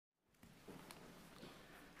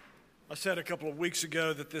I said a couple of weeks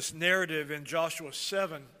ago that this narrative in Joshua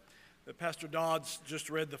 7 that Pastor Dodds just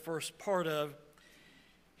read the first part of,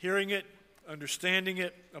 hearing it, understanding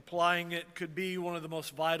it, applying it, could be one of the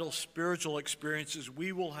most vital spiritual experiences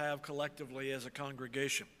we will have collectively as a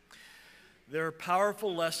congregation. There are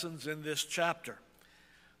powerful lessons in this chapter.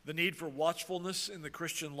 The need for watchfulness in the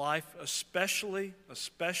Christian life, especially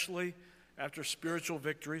after spiritual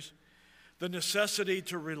victories. The necessity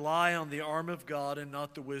to rely on the arm of God and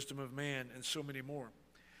not the wisdom of man, and so many more.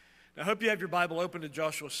 Now, I hope you have your Bible open to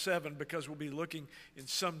Joshua 7 because we'll be looking in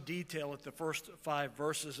some detail at the first 5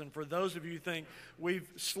 verses. And for those of you who think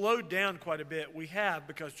we've slowed down quite a bit, we have,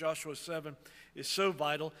 because Joshua 7 is so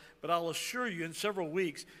vital. But I'll assure you, in several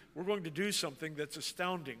weeks, we're going to do something that's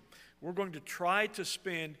astounding. We're going to try to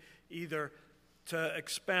spend either to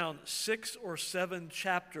expound 6 or 7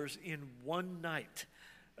 chapters in one night.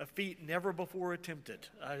 A feat never before attempted.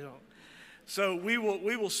 So we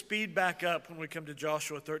will speed back up when we come to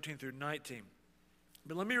Joshua 13 through 19.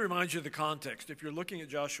 But let me remind you of the context. If you're looking at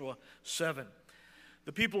Joshua 7,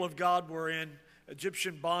 the people of God were in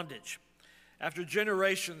Egyptian bondage. After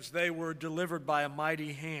generations, they were delivered by a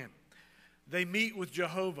mighty hand. They meet with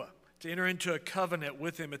Jehovah to enter into a covenant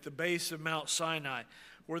with him at the base of Mount Sinai,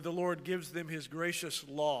 where the Lord gives them his gracious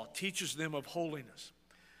law, teaches them of holiness.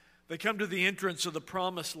 They come to the entrance of the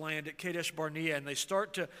promised land at Kadesh Barnea, and they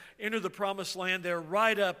start to enter the promised land. They're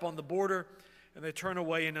right up on the border, and they turn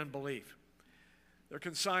away in unbelief. They're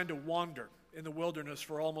consigned to wander in the wilderness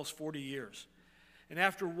for almost 40 years. And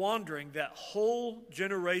after wandering, that whole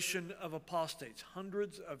generation of apostates,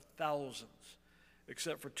 hundreds of thousands,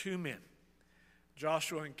 except for 2 men,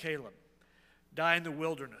 Joshua and Caleb, die in the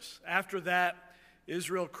wilderness. After that,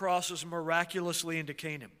 Israel crosses miraculously into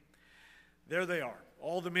Canaan. There they are.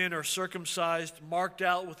 All the men are circumcised, marked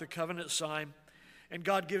out with the covenant sign, and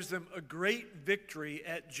God gives them a great victory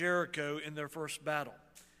at Jericho in their first battle.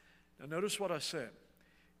 Now notice what I said.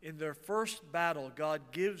 In their first battle, God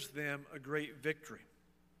gives them a great victory.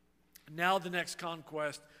 Now the next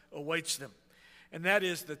conquest awaits them, and that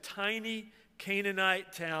is the tiny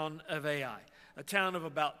Canaanite town of Ai, a town of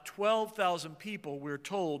about 12,000 people, we're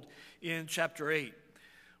told in chapter 8.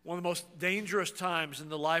 One of the most dangerous times in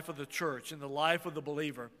the life of the church, in the life of the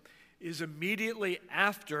believer, is immediately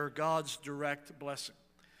after God's direct blessing.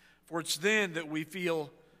 For it's then that we feel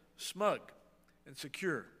smug and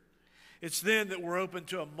secure. It's then that we're open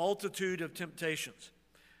to a multitude of temptations.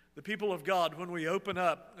 The people of God, when we open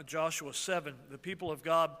up Joshua 7, the people of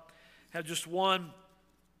God have just won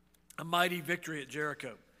a mighty victory at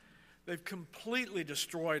Jericho. They've completely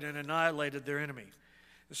destroyed and annihilated their enemy.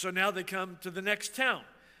 And so now they come to the next town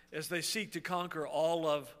as they seek to conquer all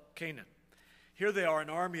of Canaan. Here they are, an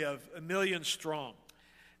army of 1 million strong,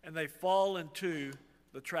 and they fall into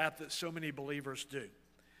the trap that so many believers do.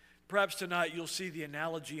 Perhaps tonight you'll see the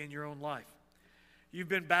analogy in your own life. You've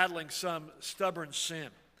been battling some stubborn sin,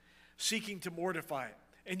 seeking to mortify it,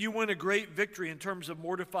 and you win a great victory in terms of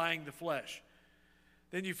mortifying the flesh.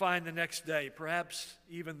 Then you find the next day, perhaps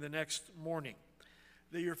even the next morning,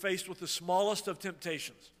 that you're faced with the smallest of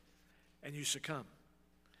temptations, and you succumb.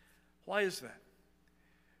 Why is that?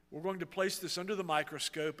 We're going to place this under the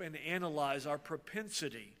microscope and analyze our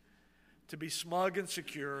propensity to be smug and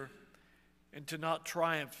secure and to not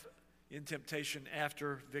triumph in temptation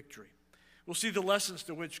after victory. We'll see the lessons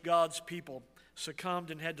to which God's people succumbed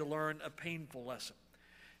and had to learn a painful lesson.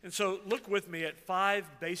 And so look with me at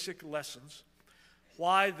 5 basic lessons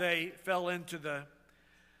why they fell into the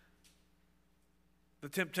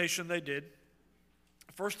temptation they did.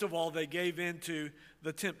 First of all, they gave in to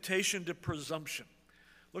the temptation to presumption.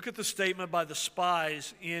 Look at the statement by the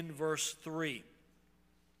spies in verse 3.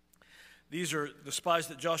 These are the spies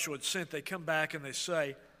that Joshua had sent. They come back and they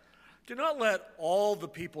say, "Do not let all the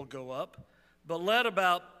people go up, but let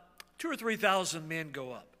about 2,000 or 3,000 men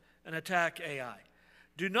go up and attack Ai.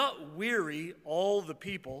 Do not weary all the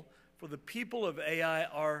people, for the people of Ai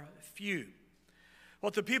are few."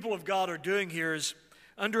 What the people of God are doing here is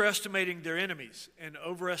underestimating their enemies and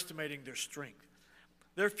overestimating their strength.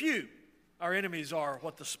 They're few. Our enemies are,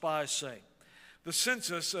 what the spies say. The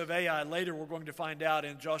census of Ai, later we're going to find out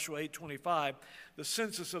in Joshua 8:25, the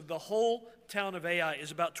census of the whole town of Ai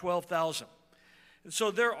is about 12,000. And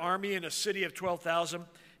so their army in a city of 12,000,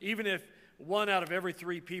 even if 1 out of every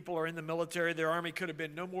 3 people are in the military, their army could have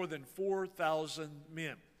been no more than 4,000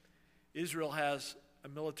 men. Israel has a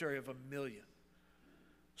military of 1 million.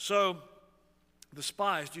 So the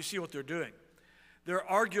spies, do you see what they're doing? They're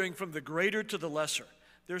arguing from the greater to the lesser.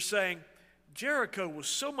 They're saying, Jericho was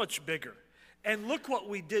so much bigger, and look what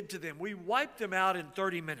we did to them. We wiped them out in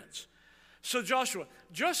 30 minutes. So Joshua,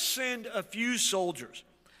 just send a few soldiers.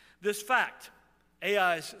 This fact,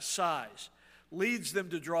 AI's size, leads them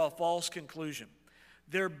to draw a false conclusion.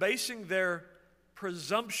 They're basing their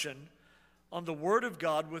presumption on the Word of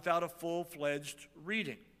God without a full-fledged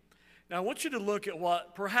reading. Now, I want you to look at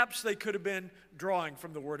what perhaps they could have been drawing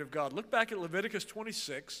from the Word of God. Look back at Leviticus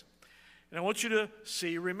 26, and I want you to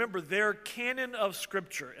see, remember, their canon of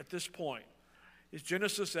Scripture at this point is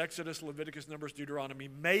Genesis, Exodus, Leviticus, Numbers, Deuteronomy,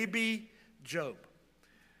 maybe Job.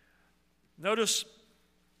 Notice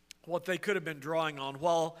what they could have been drawing on.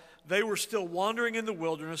 While they were still wandering in the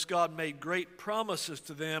wilderness, God made great promises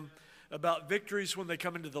to them about victories when they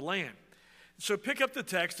come into the land. So pick up the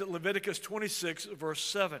text at Leviticus 26, verse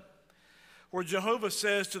 7, where Jehovah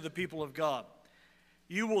says to the people of God,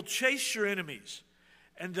 "You will chase your enemies,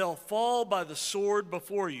 and they'll fall by the sword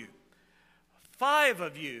before you. 5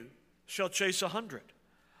 of you shall chase 100.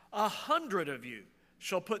 100 of you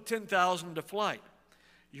shall put 10,000 to flight.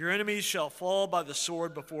 Your enemies shall fall by the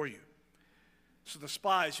sword before you." So the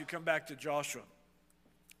spies who come back to Joshua,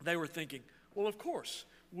 they were thinking, well, of course,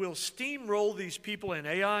 we'll steamroll these people in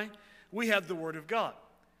Ai. We have the Word of God.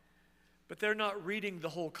 But they're not reading the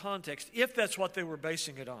whole context, if that's what they were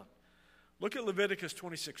basing it on. Look at Leviticus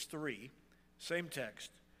 26:3, same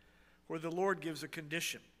text, where the Lord gives a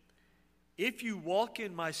condition. "If you walk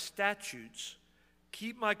in my statutes,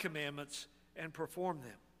 keep my commandments, and perform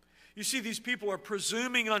them." You see, these people are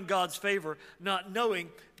presuming on God's favor, not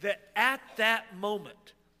knowing that at that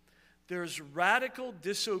moment, there's radical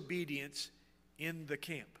disobedience in the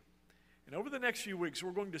camp. And over the next few weeks,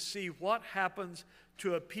 we're going to see what happens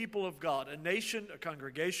to a people of God, a nation, a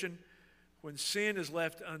congregation, when sin is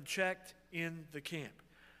left unchecked in the camp.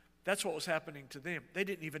 That's what was happening to them. They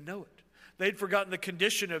didn't even know it. They'd forgotten the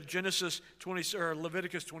condition of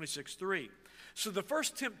Leviticus 26:3. So the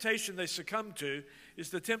first temptation they succumb to is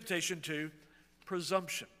the temptation to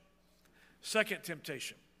presumption. Second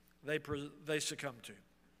temptation they succumb to.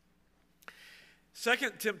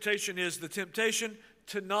 Second temptation is the temptation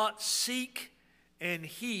to not seek and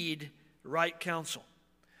heed right counsel.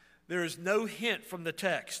 There is no hint from the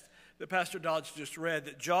text that Pastor Dodds just read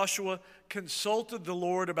that Joshua consulted the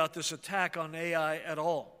Lord about this attack on Ai at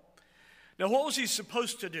all. Now, what was he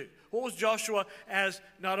supposed to do? What was Joshua, as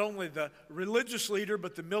not only the religious leader,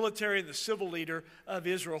 but the military and the civil leader of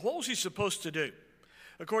Israel, what was he supposed to do?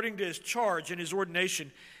 According to his charge and his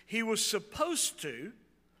ordination, he was supposed to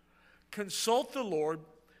consult the Lord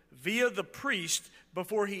via the priest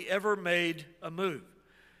before he ever made a move.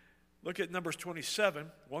 Look at Numbers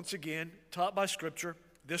 27, once again, taught by Scripture.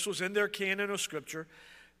 This was in their canon of Scripture.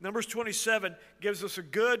 Numbers 27 gives us a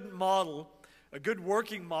good model, a good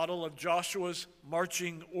working model of Joshua's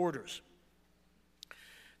marching orders.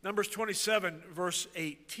 Numbers 27, verse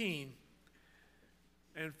 18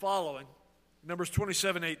 and following. Numbers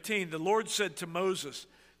 27:18, the Lord said to Moses,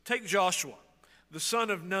 "Take Joshua, the son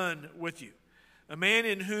of Nun, with you, a man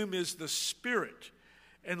in whom is the Spirit,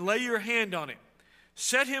 and lay your hand on him.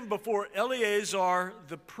 Set him before Eleazar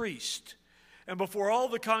the priest, and before all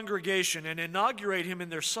the congregation, and inaugurate him in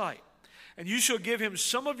their sight. And you shall give him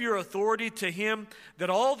some of your authority to him, that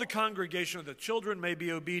all the congregation of the children may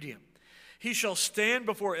be obedient. He shall stand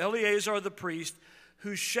before Eleazar the priest,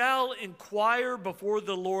 who shall inquire before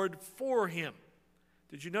the Lord for him."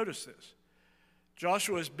 Did you notice this?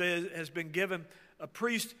 Joshua has been given a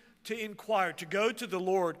priest to inquire, to go to the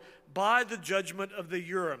Lord by the judgment of the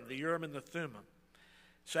Urim and the Thummim.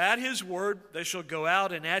 So at his word they shall go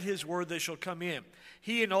out, and at his word they shall come in.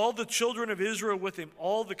 He and all the children of Israel with him,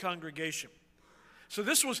 all the congregation. So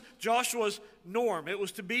this was Joshua's norm. It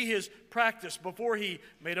was to be his practice before he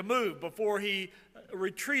made a move, before he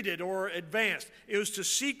retreated or advanced. It was to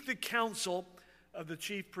seek the counsel of the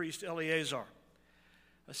chief priest Eleazar.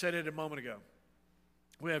 I said it a moment ago.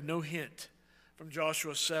 We have no hint from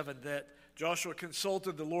Joshua 7 that Joshua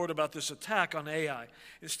consulted the Lord about this attack on Ai.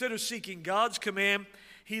 Instead of seeking God's command,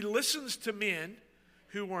 he listens to men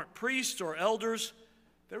who weren't priests or elders.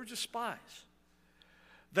 They were just spies.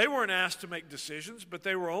 They weren't asked to make decisions, but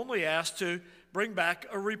they were only asked to bring back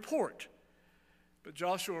a report. But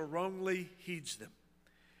Joshua wrongly heeds them.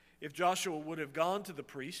 If Joshua would have gone to the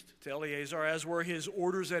priest, to Eleazar, as were his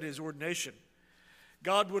orders at his ordination,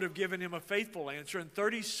 God would have given him a faithful answer, and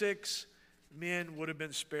 36 men would have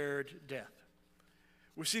been spared death.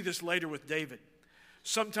 We see this later with David.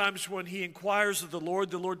 Sometimes when he inquires of the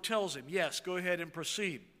Lord tells him, yes, go ahead and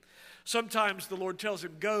proceed. Sometimes the Lord tells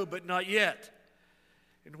him, go, but not yet.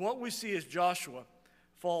 And what we see is Joshua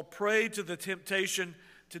fall prey to the temptation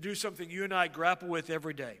to do something you and I grapple with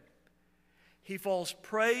every day. He falls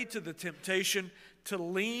prey to the temptation to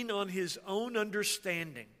lean on his own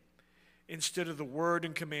understanding instead of the word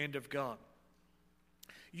and command of God.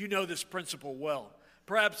 You know this principle well.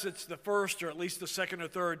 Perhaps it's the first or at least the second or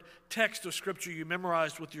third text of Scripture you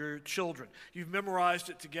memorized with your children. You've memorized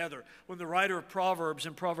it together. When the writer of Proverbs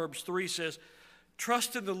in Proverbs 3 says,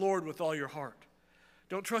 trust in the Lord with all your heart.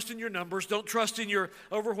 Don't trust in your numbers. Don't trust in your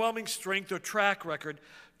overwhelming strength or track record.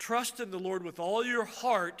 Trust in the Lord with all your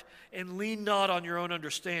heart and lean not on your own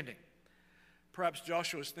understanding. Perhaps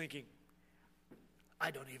Joshua is thinking,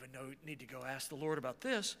 I don't even need to go ask the Lord about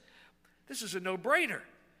this. This is a no-brainer.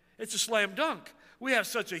 It's a slam dunk. We have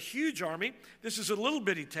such a huge army. This is a little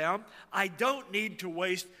bitty town. I don't need to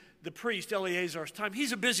waste the priest Eleazar's time.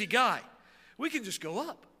 He's a busy guy. We can just go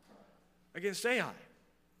up against Ai.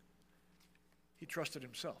 He trusted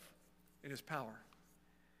himself in his power.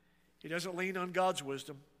 He doesn't lean on God's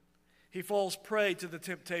wisdom. He falls prey to the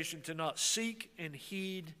temptation to not seek and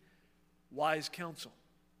heed wise counsel.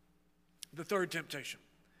 The third temptation.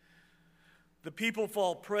 The people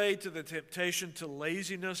fall prey to the temptation to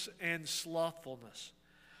laziness and slothfulness.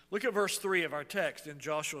 Look at verse 3 of our text in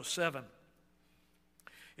Joshua 7.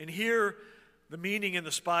 And here the meaning in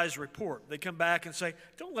the spies' report. They come back and say,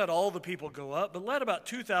 don't let all the people go up, but let about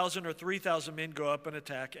 2,000 or 3,000 men go up and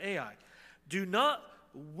attack Ai. Do not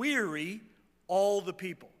weary all the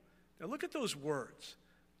people. Now look at those words.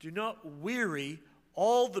 Do not weary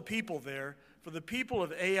all the people there, for the people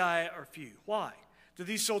of Ai are few. Why? Do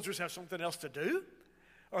these soldiers have something else to do?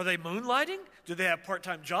 Are they moonlighting? Do they have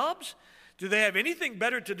part-time jobs? Do they have anything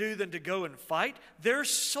better to do than to go and fight? They're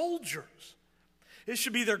soldiers. It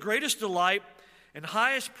should be their greatest delight and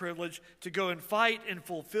highest privilege to go and fight and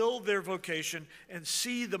fulfill their vocation and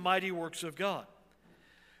see the mighty works of God.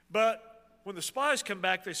 But when the spies come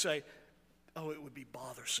back, they say, oh, it would be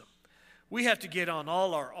bothersome. We have to get on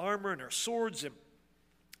all our armor and our swords and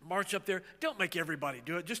march up there. Don't make everybody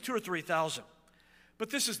do it, just 2,000 or 3,000. But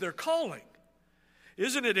this is their calling.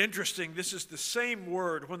 Isn't it interesting? This is the same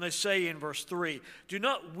word when they say in verse 3, do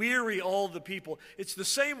not weary all the people. It's the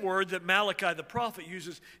same word that Malachi the prophet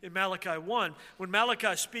uses in Malachi 1 when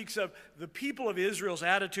Malachi speaks of the people of Israel's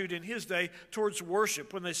attitude in his day towards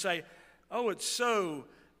worship, when they say, oh, it's so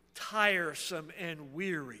tiresome and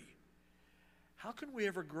weary. How can we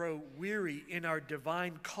ever grow weary in our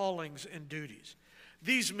divine callings and duties?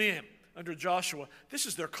 These men under Joshua, this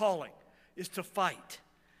is their calling, is to fight.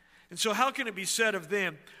 And so how can it be said of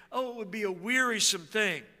them, oh, it would be a wearisome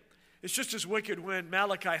thing? It's just as wicked when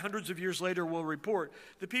Malachi, hundreds of years later, will report.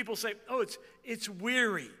 The people say, oh, it's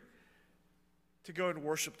weary to go and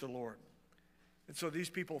worship the Lord. And so these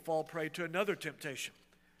people fall prey to another temptation,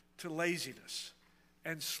 to laziness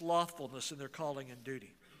and slothfulness in their calling and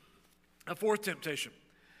duty. A fourth temptation,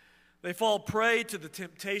 they fall prey to the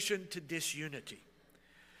temptation to disunity.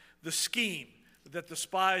 The scheme that the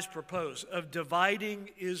spies propose of dividing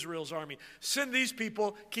Israel's army. Send these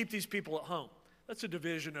people, keep these people at home. That's a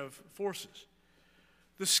division of forces.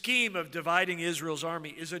 The scheme of dividing Israel's army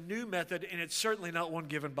is a new method, and it's certainly not one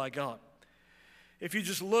given by God. If you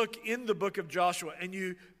just look in the book of Joshua and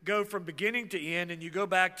you go from beginning to end and you go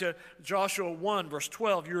back to Joshua 1, verse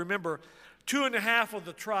 12, you remember 2.5 of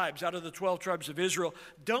the tribes out of the 12 tribes of Israel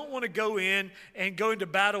don't want to go in and go into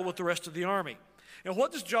battle with the rest of the army. And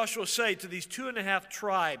what does Joshua say to these 2.5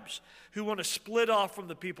 tribes who want to split off from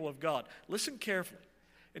the people of God? Listen carefully.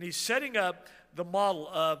 And he's setting up the model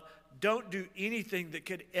of don't do anything that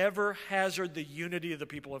could ever hazard the unity of the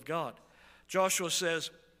people of God. Joshua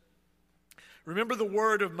says, remember the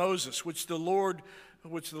word of Moses, which the Lord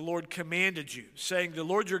commanded you, saying, the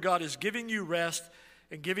Lord your God is giving you rest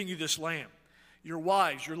and giving you this land. Your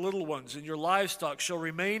wives, your little ones, and your livestock shall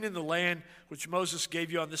remain in the land which Moses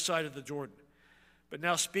gave you on this side of the Jordan. But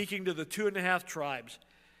now speaking to the 2.5 tribes,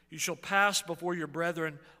 you shall pass before your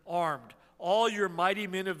brethren armed, all your mighty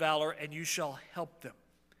men of valor, and you shall help them.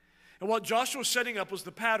 And what Joshua was setting up was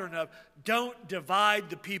the pattern of don't divide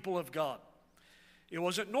the people of God. It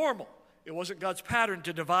wasn't normal. It wasn't God's pattern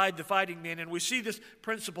to divide the fighting men. And we see this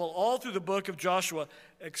principle all through the book of Joshua,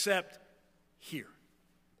 except here.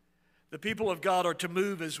 The people of God are to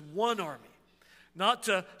move as one army, not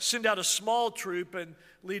to send out a small troop and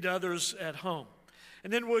lead others at home.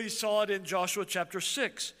 And then we saw it in Joshua chapter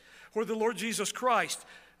 6, where the Lord Jesus Christ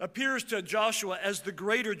appears to Joshua as the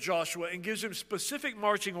greater Joshua and gives him specific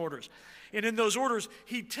marching orders. And in those orders,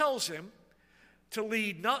 he tells him to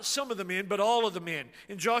lead not some of the men, but all of the men.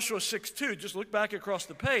 In Joshua 6:2, just look back across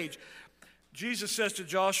the page, Jesus says to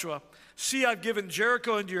Joshua, see, I've given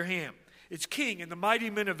Jericho into your hand, its king and the mighty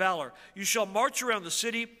men of valor. You shall march around the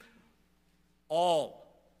city, all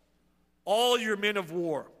your men of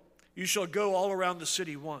war. You shall go all around the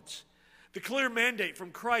city once. The clear mandate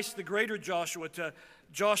from Christ, the greater Joshua, to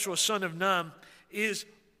Joshua, son of Nun, is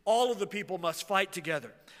All of the people must fight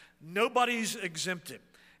together. Nobody's exempted.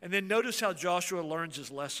 And then notice how Joshua learns his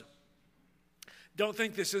lesson. Don't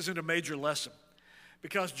think this isn't a major lesson,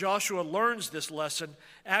 because Joshua learns this lesson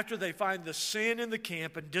after they find the sin in the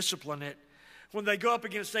camp and discipline it. When they go up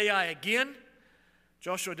against Ai again,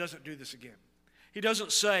 Joshua doesn't do this again. He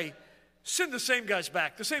doesn't say, send the same guys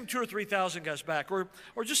back, the same 2,000 or 3,000 guys back, or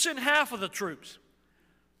just send half of the troops.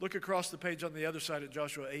 Look across the page on the other side at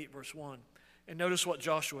Joshua 8, verse 1, and notice what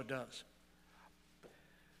Joshua does.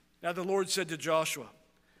 Now the Lord said to Joshua,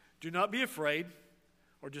 do not be afraid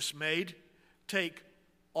or dismayed. Take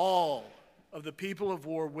all of the people of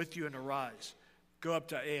war with you and arise. Go up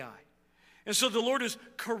to Ai. And so the Lord is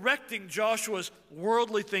correcting Joshua's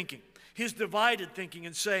worldly thinking, his divided thinking,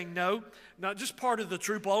 and saying, no, not just part of the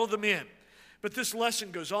troop, all of the men. But this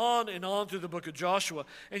lesson goes on and on through the book of Joshua.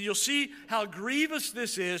 And you'll see how grievous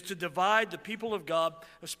this is to divide the people of God,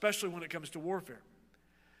 especially when it comes to warfare.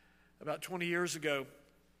 About 20 years ago,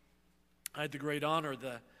 I had the great honor,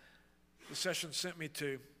 the session sent me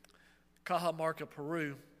to Cajamarca,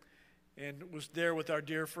 Peru, and was there with our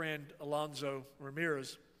dear friend Alonzo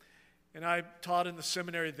Ramirez. And I taught in the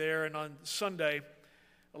seminary there, and on Sunday,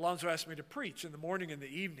 Alonzo asked me to preach in the morning and the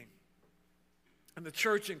evening. And the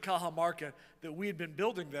church in Cajamarca that we had been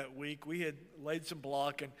building that week, we had laid some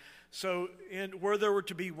block. And so where there were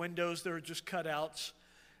to be windows, there were just cutouts.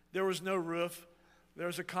 There was no roof. There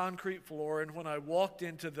was a concrete floor. And when I walked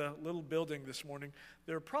into the little building this morning,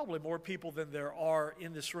 there were probably more people than there are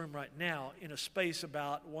in this room right now in a space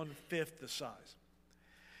about 1/5 the size.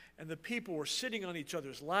 And the people were sitting on each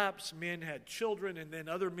other's laps. Men had children, and then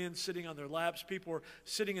other men sitting on their laps. People were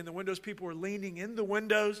sitting in the windows. People were leaning in the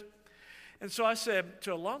windows. And so I said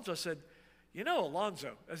to Alonzo, I said, you know,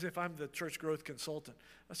 Alonzo, as if I'm the church growth consultant.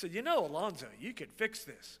 I said, you know, Alonzo, you could fix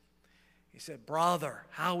this. He said, brother,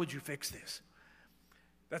 how would you fix this?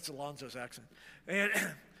 That's Alonzo's accent. And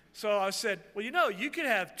so I said, well, you know, you could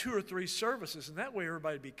have 2 or 3 services, and that way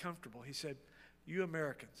everybody would be comfortable. He said, you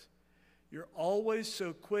Americans, you're always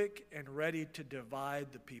so quick and ready to divide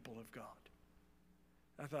the people of God.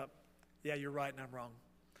 I thought, yeah, you're right, and I'm wrong.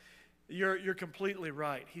 You're completely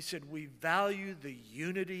right. He said, we value the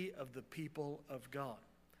unity of the people of God.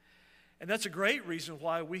 And that's a great reason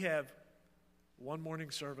why we have one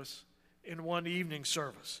morning service and one evening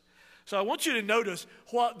service. So I want you to notice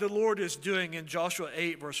what the Lord is doing in Joshua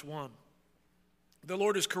 8, verse 1. The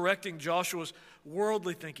Lord is correcting Joshua's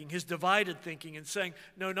worldly thinking, his divided thinking, and saying,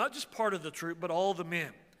 no, not just part of the troop, but all the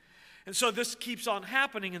men. And so this keeps on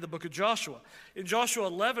happening in the book of Joshua. In Joshua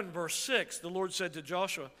 11, verse 6, the Lord said to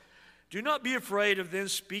Joshua, do not be afraid of them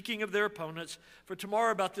speaking of their opponents, for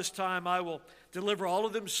tomorrow about this time I will deliver all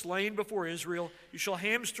of them slain before Israel. You shall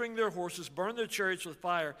hamstring their horses, burn their chariots with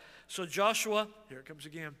fire. So Joshua, here it comes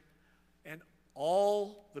again, and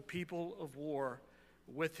all the people of war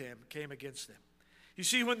with him came against them. You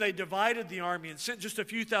see, when they divided the army and sent just a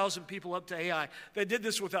few thousand people up to Ai, they did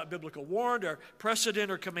this without biblical warrant or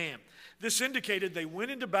precedent or command. This indicated they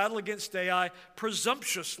went into battle against Ai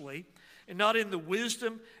presumptuously and not in the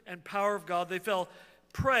wisdom and power of God. They fell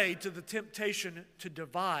prey to the temptation to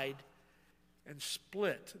divide and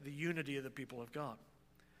split the unity of the people of God.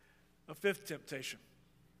 A fifth temptation.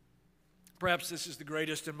 Perhaps this is the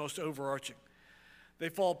greatest and most overarching. They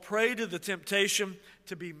fall prey to the temptation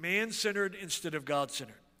to be man-centered instead of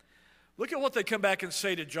God-centered. Look at what they come back and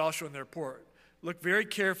say to Joshua in their report. Look very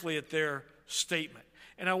carefully at their statement.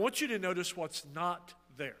 And I want you to notice what's not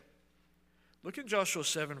there. Look at Joshua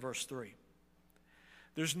 7, verse 3.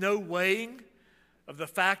 There's no weighing of the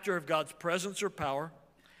factor of God's presence or power.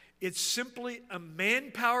 It's simply a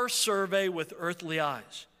manpower survey with earthly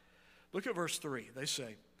eyes. Look at verse 3. They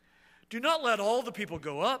say, do not let all the people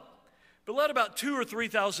go up, but let about 2,000 or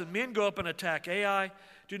 3,000 men go up and attack Ai.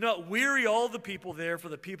 Do not weary all the people there, for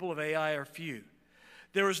the people of Ai are few.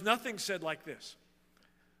 There is nothing said like this.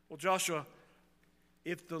 Well, Joshua,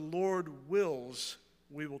 if the Lord wills,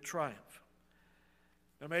 we will triumph.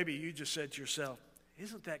 Now, maybe you just said to yourself,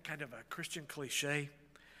 isn't that kind of a Christian cliche?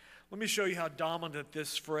 Let me show you how dominant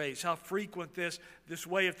this phrase, how frequent this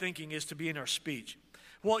way of thinking is to be in our speech.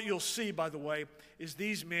 What you'll see, by the way, is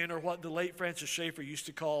these men are what the late Francis Schaeffer used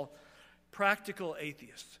to call practical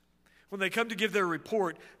atheists. When they come to give their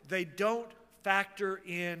report, they don't factor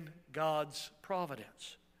in God's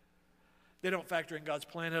providence. They don't factor in God's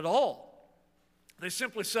plan at all. They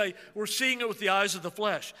simply say, we're seeing it with the eyes of the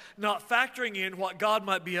flesh, not factoring in what God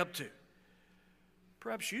might be up to.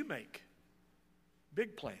 Perhaps you make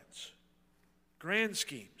big plans, grand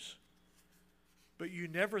schemes, but you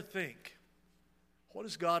never think, what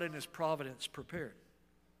has God in His providence prepared?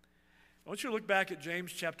 I want you to look back at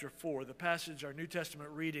James chapter 4, the passage, our New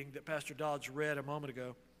Testament reading that Pastor Dodds read a moment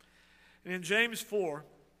ago. And in James 4,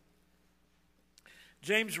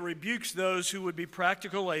 James rebukes those who would be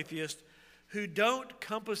practical atheists who don't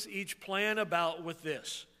compass each plan about with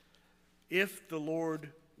this, if the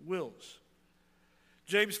Lord wills.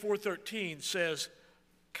 James 4:13 says,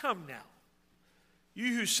 "Come now,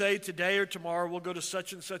 you who say today or tomorrow we'll go to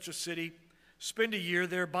such and such a city, spend a year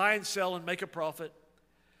there, buy and sell and make a profit,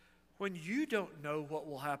 when you don't know what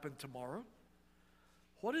will happen tomorrow.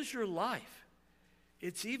 What is your life?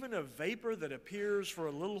 It's even a vapor that appears for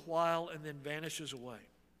a little while and then vanishes away."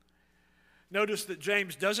 Notice that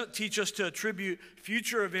James doesn't teach us to attribute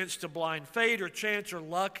future events to blind fate or chance or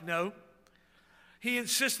luck. No. He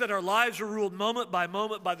insists that our lives are ruled moment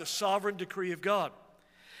by the sovereign decree of God.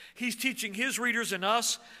 He's teaching his readers and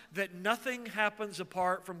us that nothing happens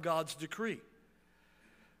apart from God's decree.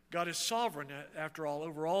 God is sovereign, after all,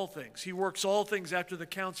 over all things. He works all things after the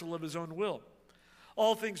counsel of his own will.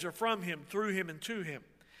 All things are from him, through him, and to him.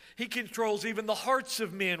 He controls even the hearts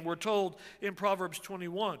of men, we're told in Proverbs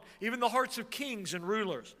 21, even the hearts of kings and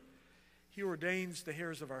rulers. He ordains the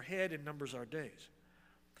hairs of our head and numbers our days.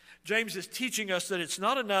 James is teaching us that it's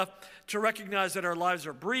not enough to recognize that our lives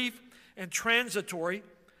are brief and transitory.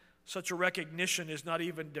 Such a recognition is not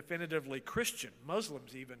even definitively Christian.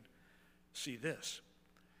 Muslims even see this.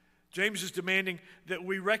 James is demanding that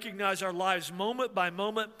we recognize our lives moment by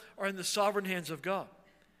moment are in the sovereign hands of God.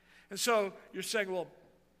 And so you're saying, well,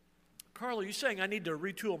 Carl, are you saying I need to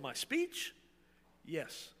retool my speech?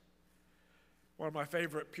 Yes. One of my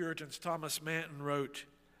favorite Puritans, Thomas Manton, wrote,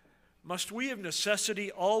 "Must we of necessity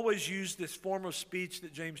always use this form of speech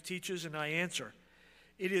that James teaches?" And I answer,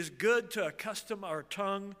 it is good to accustom our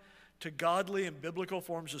tongue to godly and biblical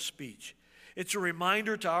forms of speech. It's a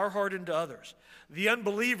reminder to our heart and to others. The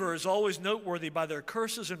unbeliever is always noteworthy by their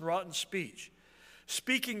curses and rotten speech.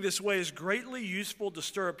 Speaking this way is greatly useful to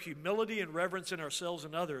stir up humility and reverence in ourselves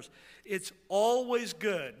and others. It's always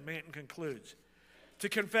good, Manton concludes, to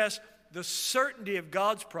confess the certainty of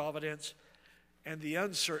God's providence and the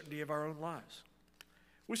uncertainty of our own lives.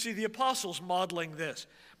 We see the apostles modeling this.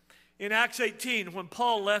 In Acts 18, when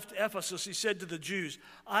Paul left Ephesus, he said to the Jews,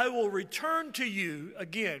 "I will return to you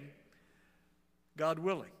again, God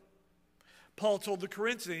willing." Paul told the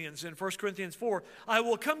Corinthians in 1 Corinthians 4, "I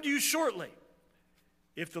will come to you shortly,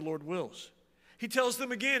 if the Lord wills." He tells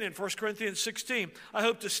them again in 1 Corinthians 16, "I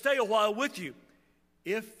hope to stay a while with you,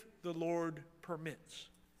 if the Lord permits."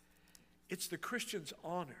 It's the Christian's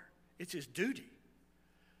honor. It's his duty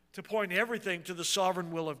to point everything to the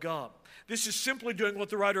sovereign will of God. This is simply doing what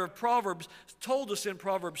the writer of Proverbs told us in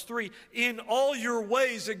Proverbs 3, "In all your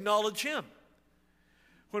ways acknowledge him."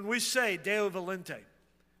 When we say Deo volente,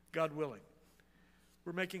 God willing,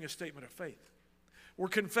 we're making a statement of faith. We're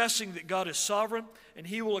confessing that God is sovereign and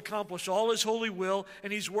he will accomplish all his holy will,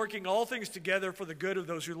 and he's working all things together for the good of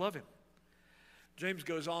those who love him. James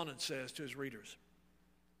goes on and says to his readers,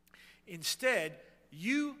 instead,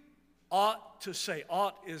 you ought to say,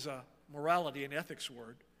 ought is a morality and ethics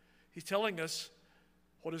word. He's telling us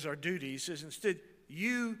what is our duty. He says, instead,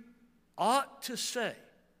 you ought to say,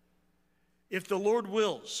 if the Lord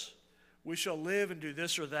wills, we shall live and do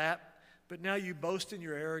this or that, but now you boast in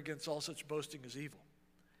your arrogance, all such boasting is evil.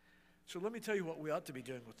 So let me tell you what we ought to be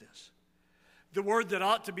doing with this. The word that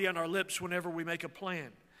ought to be on our lips whenever we make a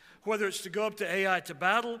plan, whether it's to go up to AI to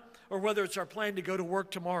battle or whether it's our plan to go to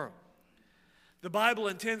work tomorrow. The Bible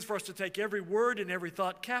intends for us to take every word and every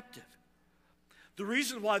thought captive. The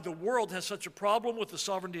reason why the world has such a problem with the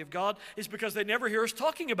sovereignty of God is because they never hear us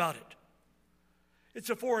talking about it. It's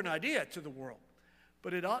a foreign idea to the world,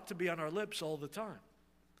 but it ought to be on our lips all the time.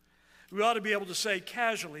 We ought to be able to say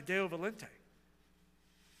casually, Deo volente,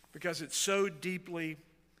 because it's so deeply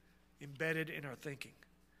embedded in our thinking.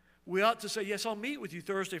 We ought to say, yes, I'll meet with you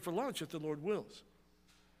Thursday for lunch if the Lord wills.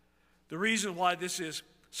 The reason why this is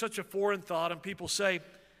such a foreign thought, and people say,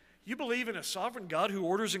 you believe in a sovereign God who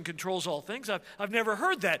orders and controls all things? I've never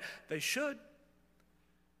heard that. They should.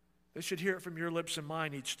 They should hear it from your lips and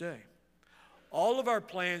mine each day. All of our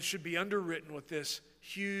plans should be underwritten with this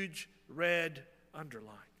huge red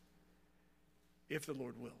underline, if the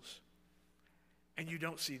Lord wills. And you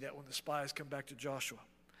don't see that when the spies come back to Joshua.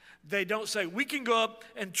 They don't say, we can go up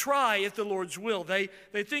and try if the Lord's will. They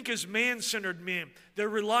think as man-centered men. They're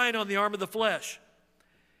relying on the arm of the flesh.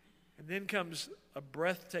 And then comes a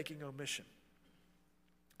breathtaking omission.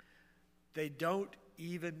 They don't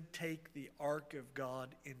even take the ark of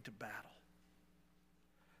God into battle.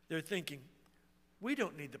 They're thinking, we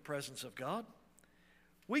don't need the presence of God.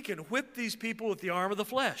 We can whip these people with the arm of the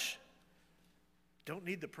flesh. Don't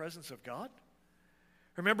need the presence of God?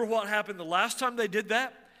 Remember what happened the last time they did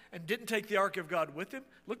that and didn't take the ark of God with them?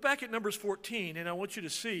 Look back at Numbers 14, and I want you to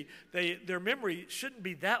see their memory shouldn't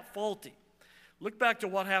be that faulty. Look back to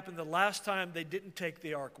what happened the last time they didn't take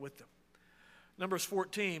the ark with them. Numbers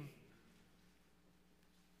 14.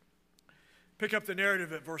 Pick up the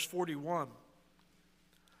narrative at verse 41.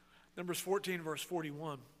 Numbers 14, verse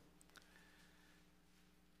 41.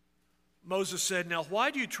 Moses said, "Now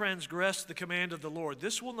why do you transgress the command of the Lord?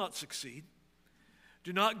 This will not succeed.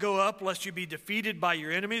 Do not go up, lest you be defeated by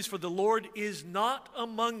your enemies, for the Lord is not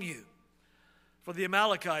among you. For the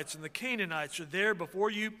Amalekites and the Canaanites are there before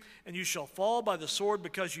you, and you shall fall by the sword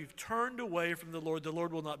because you've turned away from the Lord. The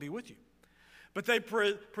Lord will not be with you." But they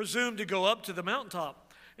presumed to go up to the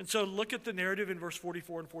mountaintop. And so look at the narrative in verse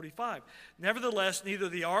 44 and 45. "Nevertheless, neither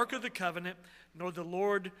the ark of the covenant nor the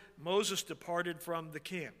Lord Moses departed from the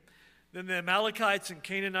camp. Then the Amalekites and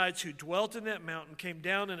Canaanites who dwelt in that mountain came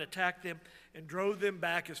down and attacked them and drove them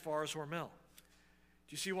back as far as Hormel." Do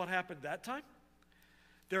you see what happened that time?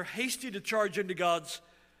 They're hasty to charge into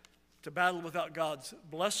to battle without God's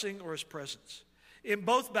blessing or his presence. In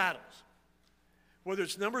both battles, whether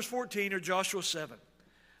it's Numbers 14 or Joshua 7,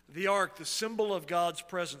 the ark, the symbol of God's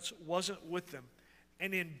presence, wasn't with them.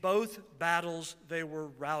 And in both battles, they were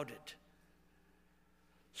routed.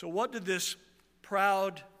 So what did this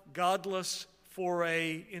proud, godless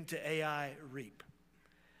foray into Ai reap?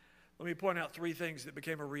 Let me point out three things that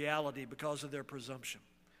became a reality because of their presumption.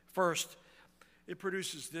 First, it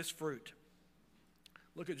produces this fruit.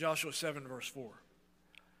 Look at Joshua 7, verse 4.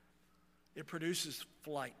 It produces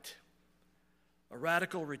flight, a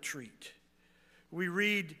radical retreat. We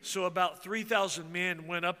read, "So about 3,000 men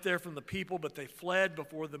went up there from the people, but they fled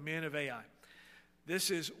before the men of Ai."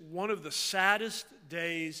 This is one of the saddest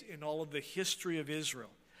days in all of the history of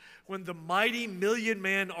Israel, when the mighty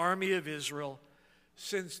million-man army of Israel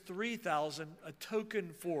sends 3,000, a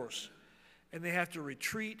token force, and they have to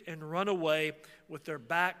retreat and run away with their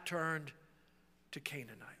back turned to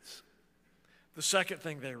Canaanites. The second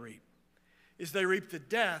thing they reap is they reap the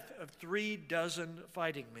death of 36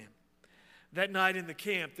 fighting men. That night in the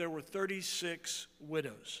camp, there were 36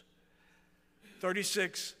 widows,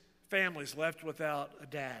 36 families left without a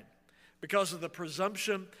dad because of the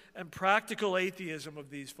presumption and practical atheism of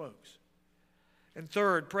these folks. And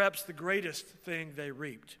third, perhaps the greatest thing they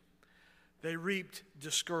reaped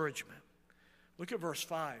discouragement. Look at verse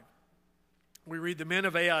 5. We read, "The men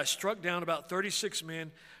of Ai struck down about 36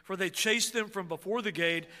 men, for they chased them from before the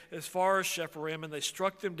gate as far as Shepharim, and they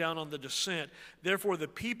struck them down on the descent. Therefore the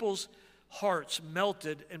people's hearts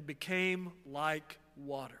melted and became like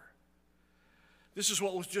water." This is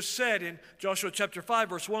what was just said in Joshua chapter 5,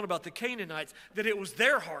 verse 1 about the Canaanites, that it was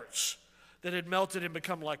their hearts that had melted and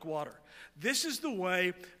become like water. This is the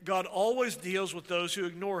way God always deals with those who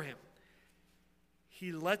ignore him.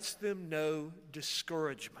 He lets them know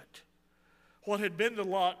discouragement. What had been the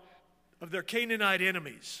lot of their Canaanite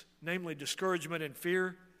enemies, namely discouragement and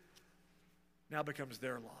fear, now becomes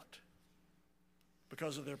their lot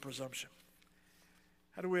because of their presumption.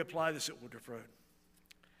 How do we apply this at Woodruff Road?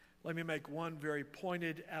 Let me make one very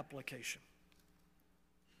pointed application.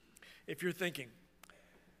 If you're thinking,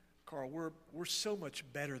 "Carl, we're so much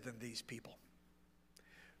better than these people.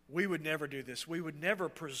 We would never do this. We would never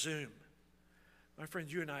presume." My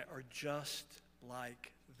friends, you and I are just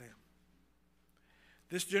like them.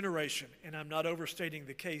 This generation, and I'm not overstating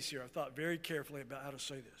the case here, I've thought very carefully about how to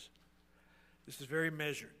say this. This is very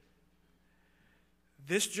measured.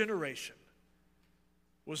 This generation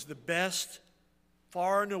was the best,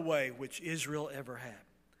 far and away, which Israel ever had.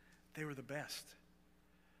 They were the best.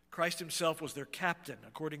 Christ himself was their captain,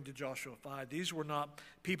 according to Joshua 5. These were not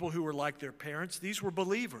people who were like their parents. These were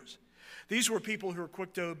believers. These were people who were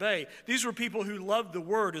quick to obey. These were people who loved the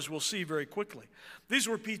word, as we'll see very quickly. These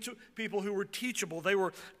were people who were teachable. They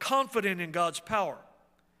were confident in God's power.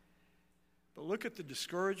 But look at the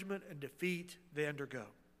discouragement and defeat they undergo.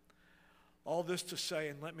 All this to say,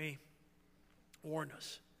 and let me warn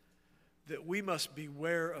us, that we must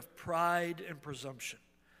beware of pride and presumption,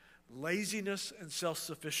 laziness and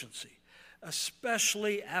self-sufficiency,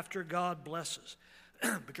 especially after God blesses,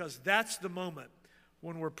 because that's the moment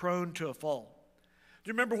when we're prone to a fall. Do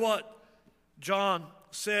you remember what John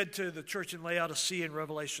said to the church in Laodicea in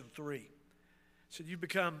Revelation 3? He said, "You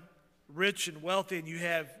become rich and wealthy and you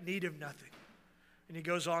have need of nothing." And he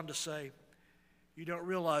goes on to say, "You don't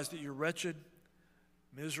realize that you're wretched,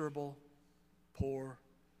 miserable, poor,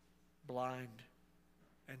 blind,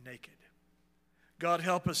 and naked." God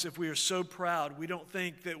help us if we are so proud we don't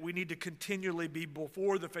think that we need to continually be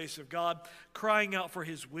before the face of God, crying out for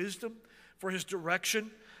his wisdom, for his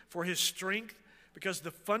direction, for his strength, Because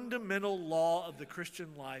the fundamental law of the Christian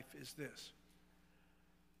life is this: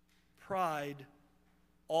 pride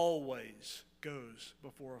always goes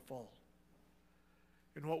before a fall.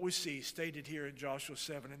 And what we see stated here in Joshua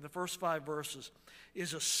 7, in the first 5 verses,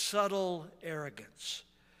 is a subtle arrogance.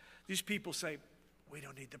 These people say, we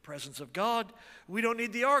don't need the presence of God. We don't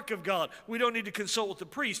need the ark of God. We don't need to consult with the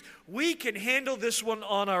priest. We can handle this one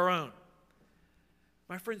on our own.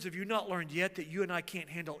 My friends, have you not learned yet that you and I can't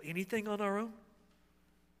handle anything on our own?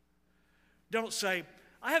 Don't say,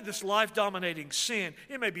 I have this life-dominating sin.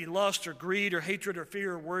 It may be lust or greed or hatred or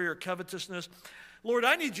fear or worry or covetousness. Lord,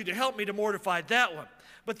 I need you to help me to mortify that one.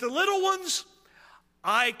 But the little ones,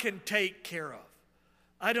 I can take care of.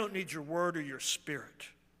 I don't need your word or your spirit.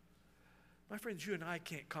 My friends, you and I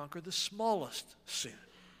can't conquer the smallest sin.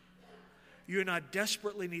 You and I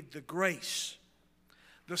desperately need the grace,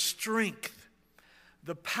 the strength,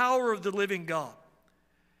 the power of the living God.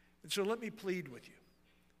 And so let me plead with you,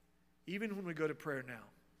 even when we go to prayer now,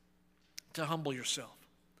 to humble yourself,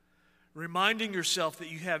 reminding yourself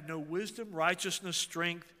that you have no wisdom, righteousness,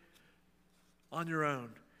 strength on your own,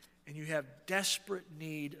 and you have desperate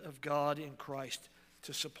need of God in Christ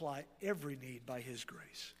to supply every need by His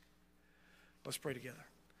grace. Let's pray together.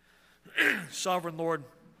 Sovereign Lord,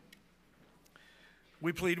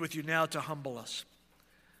 we plead with you now to humble us.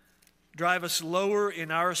 Drive us lower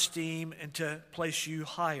in our esteem and to place you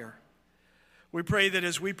higher. We pray that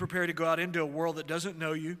as we prepare to go out into a world that doesn't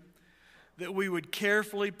know you, that we would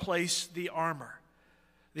carefully place the armor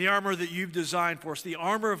that you've designed for us, the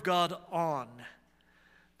armor of God on,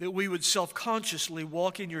 that we would self-consciously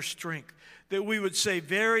walk in your strength, that we would say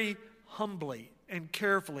very humbly and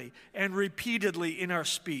carefully and repeatedly in our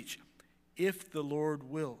speech, if the Lord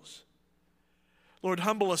wills. Lord,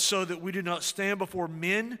 humble us so that we do not stand before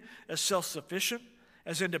men as self-sufficient,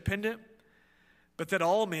 as independent, but that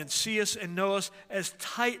all men see us and know us as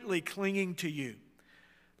tightly clinging to you,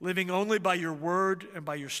 living only by your word and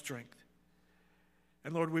by your strength.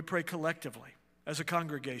 And Lord, we pray collectively as a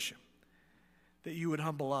congregation that you would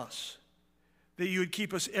humble us, that you would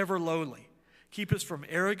keep us ever lowly, keep us from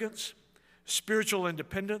arrogance, spiritual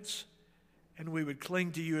independence, and we would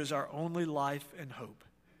cling to you as our only life and hope.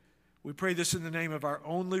 We pray this in the name of our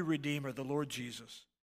only Redeemer, the Lord Jesus.